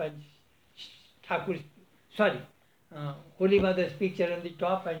top and Holy Mother's picture on the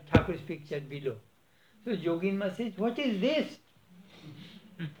top and Thakur's picture below. So Yoginma says, what is this?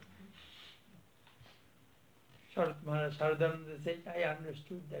 Sharadananda said, I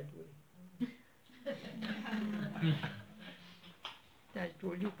understood that way. I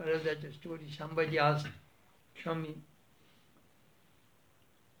told you perhaps that story. Somebody asked Swami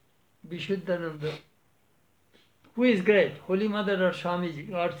Vishuddhananda, who is great, Holy Mother or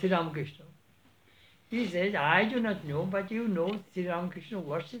Swamiji or Sri Ramakrishna? He says, I do not know, but you know Sri Ramakrishna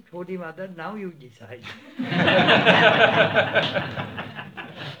worshipped Holy Mother, now you decide.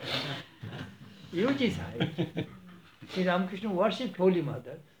 You decide. Sri Ramakrishna worshipped Holy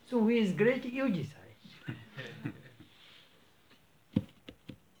Mother, so who is great, you decide.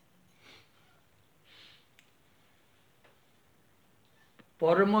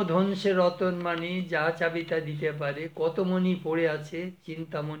 পরমধ্বংসে Ratan মানি যা চাবিতা দিতে পারে কত মণি পড়ে আছে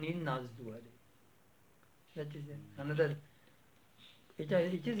চিন্তামণির নাচ দুয়ারে. That is another.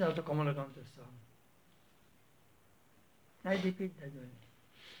 It is also Kamalakanta song. I repeat that one.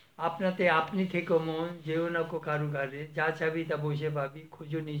 আপনাতে আপনি থেকো মন যেও না কো কারু ঘরে, যা চাবি তা বসে পাবি,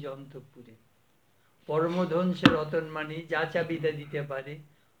 খোঁজো নিজ অন্তঃপুরে। পরমধ্বংস রতনমানি, যা চাবি তা দিতে পারে,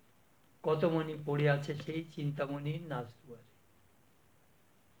 কত মণি পড়ে আছে সেই চিন্তামণির নাচ দুয়ারে।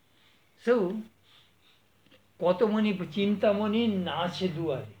 So, কত মণি চিন্তামণির নাচ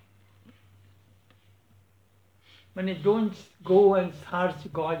দুয়ারে, মানে don't go and search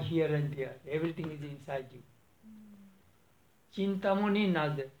God here and there, everything is inside you. Chintamani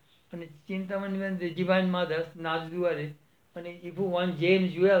নাচ, মানে চিন্তামণি মানে the divine mother নাচ দুয়ারে, মানে if you want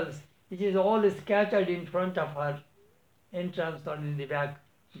James Wells, it is all scattered in front of her entrance or in the back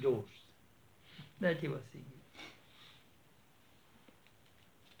doors. That he was singing.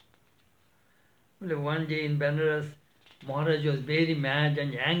 Well, one day in Benares, Maharaj was very mad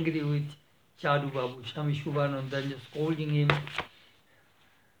and angry with Charu Babu, Swami Shubhananda, just scolding him.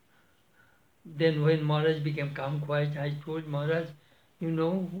 Then when Maharaj became calm, quiet, I told Maharaj, you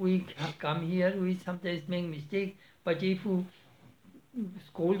know, we come here, we sometimes make mistakes, but if you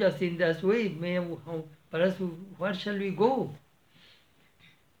scold us in that way, perhaps where shall we go?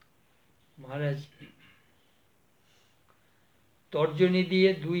 Maharaj তর্জনী দিয়ে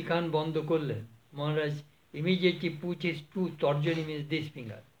দুই কান বন্ধ করলেন। Maharaj immediately put his two, তর্জনী means this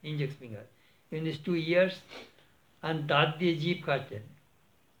finger, index finger, in his 2 ears and দাঁত দিয়ে জিভ কাটলেন,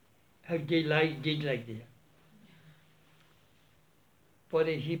 gauge like that.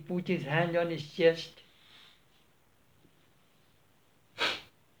 পরে he put his hand on his chest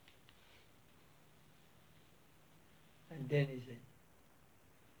and then he said,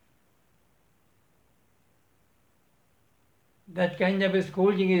 that kind of a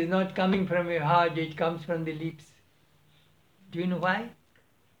scolding is not coming from your heart, it comes from the lips. Do you know why?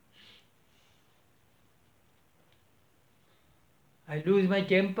 I lose my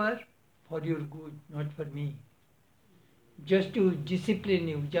temper for your good, not for me. Just to discipline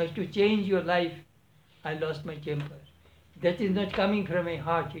you, just to change your life, I lost my temper. That is not coming from my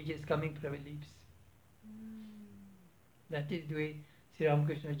heart, it is coming from my lips. That is the way Sri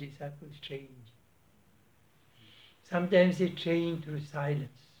Ramakrishna's disciples trained. Sometimes they train through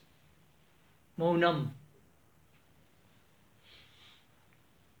silence. Maunam.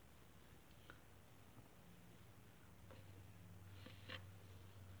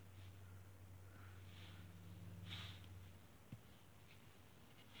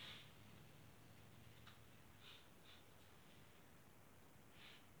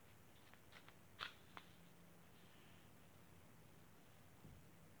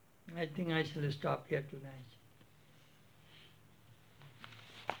 I think I shall stop here tonight.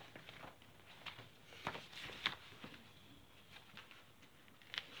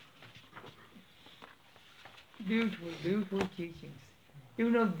 Beautiful, beautiful teachings. You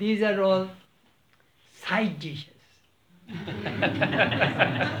know, these are all side dishes.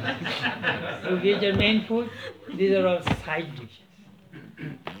 You get your main food, these are all side dishes.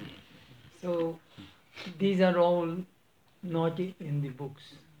 So, these are all not in the books.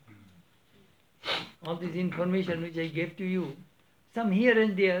 All this information which I gave to you, some here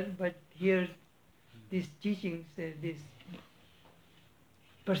and there, but here these teachings, these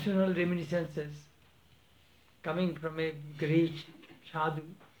personal reminiscences coming from a great sadhu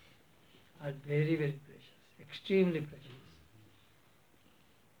are very, very precious, extremely precious.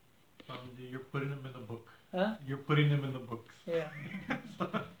 You're putting them in the book. Huh? You're putting them in the books. Yeah.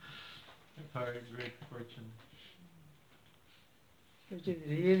 It's our great fortune. Which is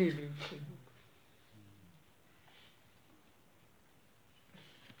really beautiful book.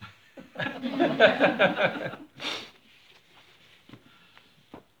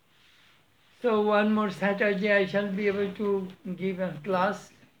 So one more Saturday I shall be able to give a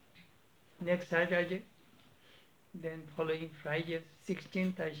class, next Saturday. Then following Friday,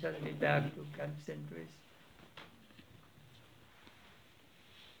 16th, I shall be back to Camp St. Louis.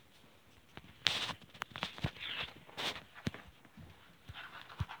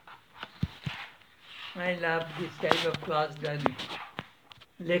 I love this type of class than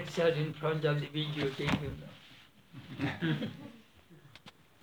lecture in front of the videotape, you know.